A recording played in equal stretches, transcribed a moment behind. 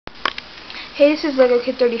Hey, this is Lego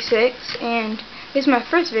Kid 36, and this is my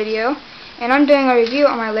first video, and I'm doing a review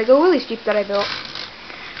on my Lego Willys Jeep that I built.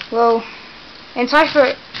 Well, and sorry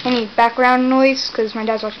for any background noise, because my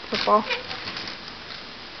dad's watching football.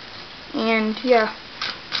 And yeah,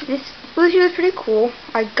 this Willys Jeep is pretty cool.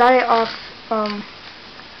 I got it off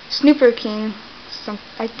snooperking.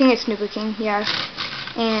 I think it's snooperking, yeah.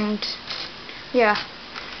 And yeah,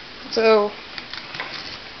 so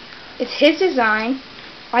it's his design.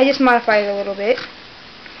 I just modified it a little bit.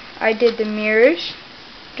 I did the mirrors,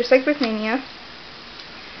 just like Brickmania.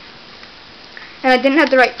 And I didn't have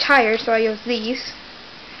the right tires, so I used these.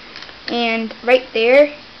 And right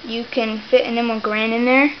there, you can fit an M1 Grand in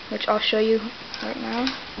there, which I'll show you right now.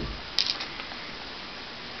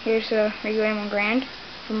 Here's a regular M1 Grand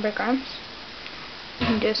from Brick Arms. You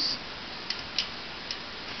can just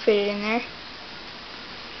fit it in there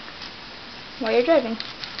while you're driving.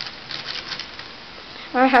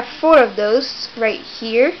 I have 4 of those right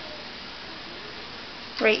here,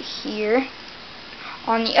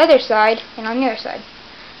 on the other side, and on the other side.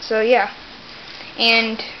 So yeah,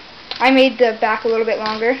 and I made the back a little bit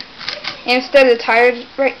longer. And instead of the tires,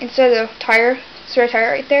 spare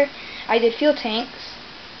tire right there, I did fuel tanks,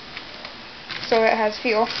 so it has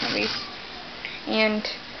fuel at least. And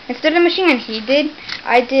instead of the machine gun he did,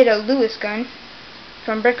 I did a Lewis gun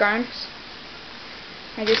from Brick Arms.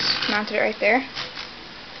 I just mounted it right there.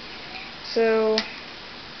 So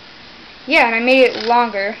yeah, and I made it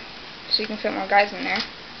longer so you can fit more guys in there.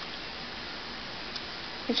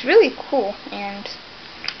 It's really cool, and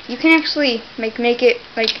you can actually make it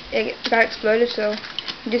like it got exploded, so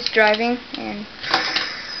you're just driving, and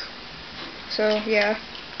so yeah,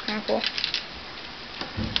 kinda cool.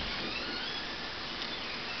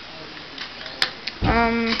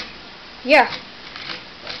 Yeah.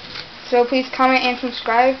 So please comment and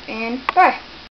subscribe, and bye.